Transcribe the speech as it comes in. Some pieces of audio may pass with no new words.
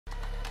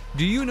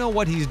Do you know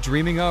what he's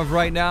dreaming of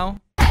right now?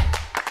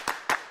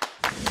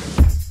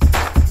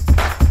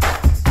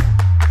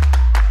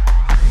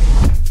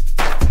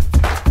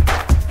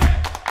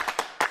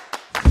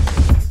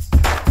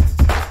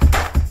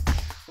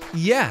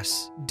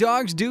 Yes,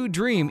 dogs do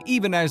dream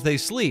even as they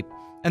sleep,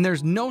 and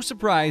there's no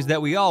surprise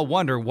that we all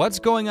wonder what's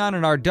going on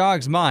in our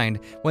dog's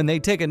mind when they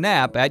take a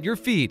nap at your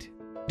feet.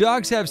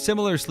 Dogs have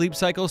similar sleep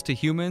cycles to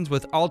humans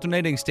with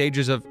alternating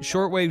stages of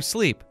shortwave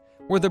sleep,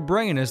 where the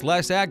brain is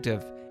less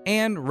active,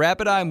 and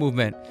rapid eye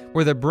movement,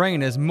 where the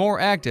brain is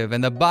more active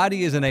and the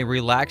body is in a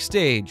relaxed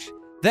stage.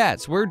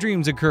 That's where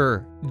dreams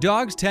occur.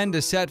 Dogs tend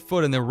to set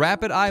foot in the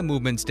rapid eye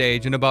movement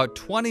stage in about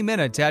 20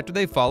 minutes after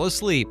they fall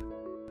asleep.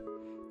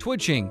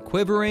 Twitching,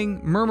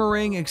 quivering,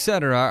 murmuring,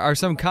 etc. are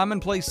some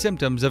commonplace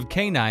symptoms of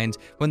canines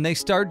when they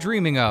start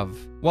dreaming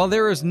of. While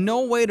there is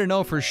no way to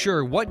know for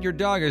sure what your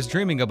dog is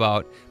dreaming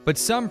about, but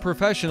some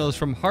professionals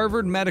from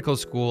Harvard Medical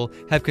School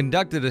have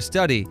conducted a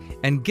study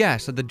and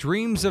guessed that the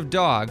dreams of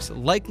dogs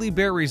likely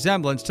bear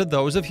resemblance to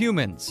those of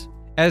humans.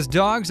 As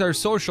dogs are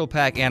social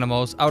pack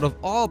animals out of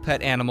all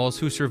pet animals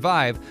who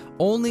survive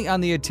only on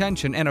the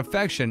attention and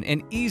affection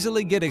and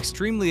easily get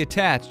extremely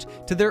attached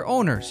to their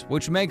owners,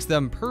 which makes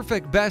them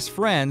perfect best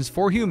friends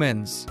for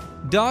humans.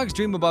 Dogs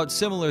dream about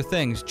similar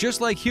things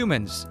just like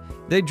humans.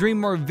 They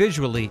dream more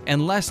visually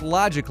and less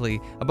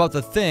logically about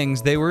the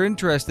things they were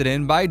interested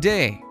in by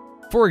day.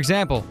 For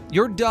example,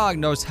 your dog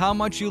knows how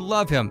much you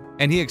love him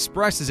and he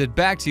expresses it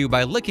back to you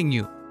by licking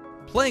you,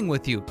 playing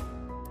with you,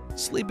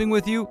 sleeping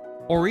with you,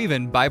 or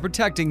even by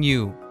protecting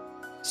you.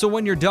 So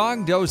when your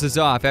dog dozes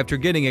off after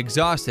getting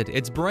exhausted,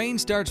 its brain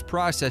starts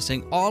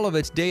processing all of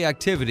its day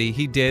activity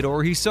he did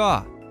or he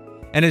saw.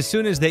 And as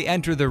soon as they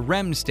enter the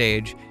REM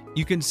stage,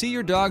 you can see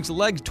your dog's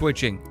legs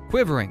twitching,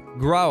 quivering,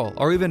 growl,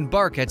 or even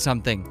bark at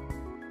something.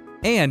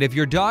 And if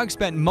your dog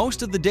spent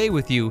most of the day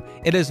with you,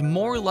 it is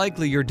more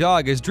likely your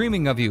dog is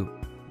dreaming of you,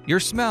 your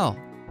smell,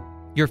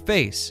 your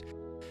face,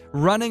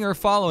 running or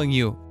following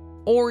you,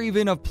 or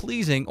even of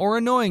pleasing or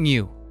annoying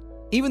you.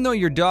 Even though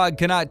your dog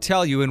cannot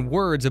tell you in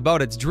words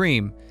about its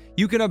dream,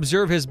 you can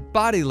observe his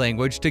body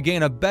language to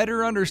gain a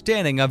better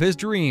understanding of his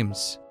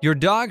dreams. Your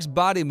dog's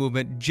body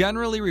movement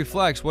generally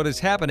reflects what is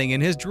happening in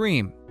his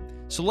dream.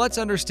 So let's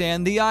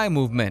understand the eye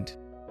movement.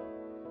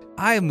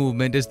 Eye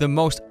movement is the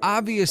most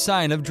obvious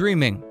sign of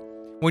dreaming.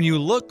 When you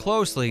look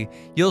closely,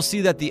 you'll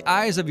see that the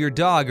eyes of your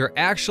dog are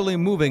actually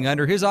moving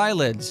under his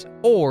eyelids,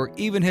 or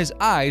even his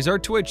eyes are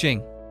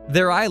twitching.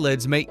 Their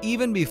eyelids may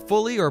even be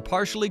fully or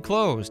partially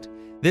closed.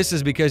 This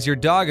is because your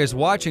dog is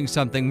watching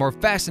something more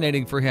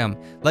fascinating for him,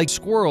 like a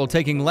squirrel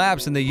taking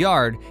laps in the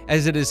yard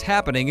as it is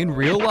happening in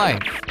real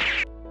life.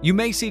 You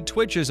may see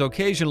twitches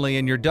occasionally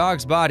in your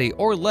dog's body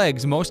or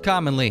legs most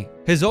commonly.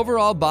 His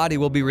overall body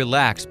will be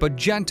relaxed but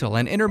gentle,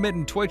 and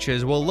intermittent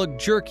twitches will look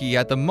jerky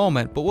at the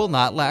moment but will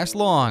not last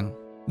long.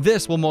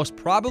 This will most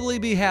probably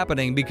be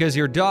happening because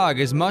your dog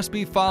must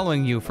be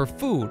following you for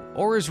food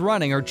or is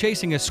running or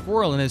chasing a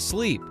squirrel in his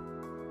sleep.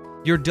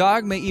 Your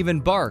dog may even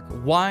bark,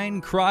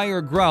 whine, cry,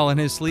 or growl in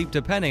his sleep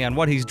depending on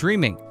what he's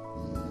dreaming.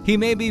 He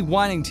may be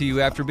whining to you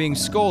after being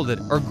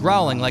scolded, or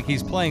growling like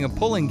he's playing a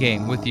pulling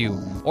game with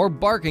you, or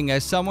barking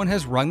as someone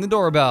has rung the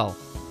doorbell.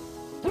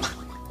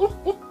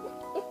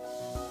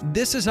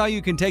 This is how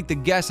you can take the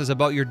guesses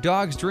about your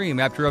dog's dream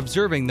after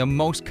observing the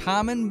most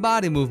common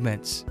body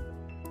movements.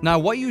 Now,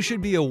 what you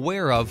should be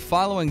aware of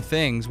following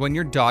things when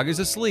your dog is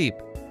asleep.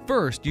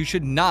 First, you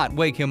should not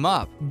wake him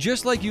up.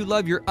 Just like you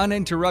love your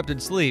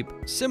uninterrupted sleep,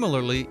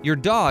 similarly, your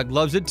dog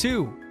loves it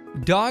too.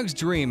 Dogs'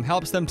 dream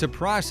helps them to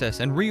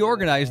process and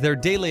reorganize their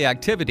daily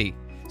activity.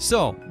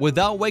 So,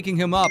 without waking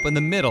him up in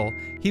the middle,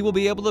 he will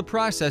be able to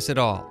process it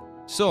all.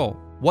 So,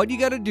 what you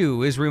gotta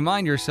do is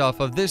remind yourself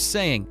of this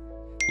saying: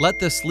 let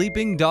the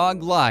sleeping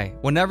dog lie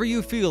whenever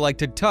you feel like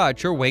to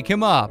touch or wake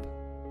him up.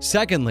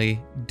 Secondly,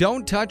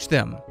 don't touch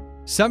them.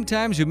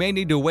 Sometimes you may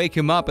need to wake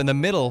him up in the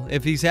middle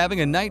if he's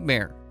having a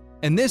nightmare.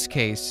 In this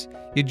case,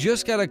 you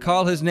just gotta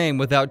call his name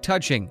without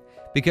touching,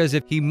 because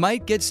if he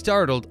might get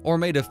startled or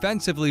may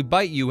defensively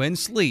bite you in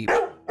sleep.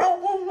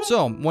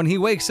 So, when he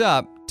wakes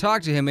up,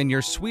 talk to him in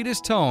your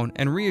sweetest tone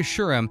and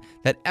reassure him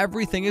that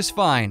everything is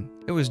fine.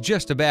 It was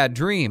just a bad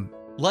dream.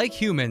 Like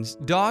humans,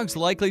 dogs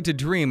likely to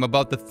dream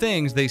about the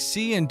things they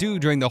see and do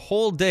during the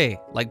whole day,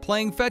 like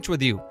playing fetch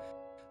with you,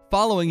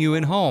 following you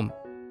in home,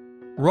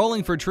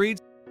 rolling for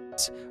treats,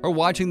 or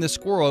watching the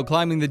squirrel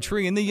climbing the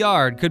tree in the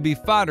yard could be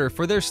fodder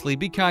for their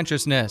sleepy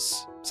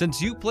consciousness.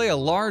 Since you play a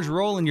large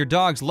role in your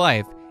dog's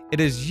life, it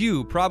is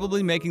you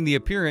probably making the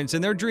appearance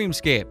in their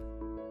dreamscape.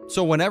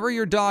 So whenever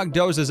your dog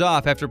dozes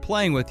off after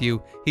playing with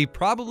you, he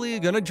probably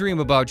gonna dream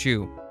about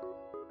you.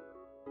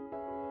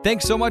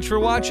 Thanks so much for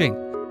watching.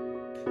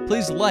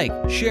 Please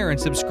like, share, and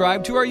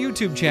subscribe to our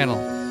YouTube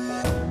channel.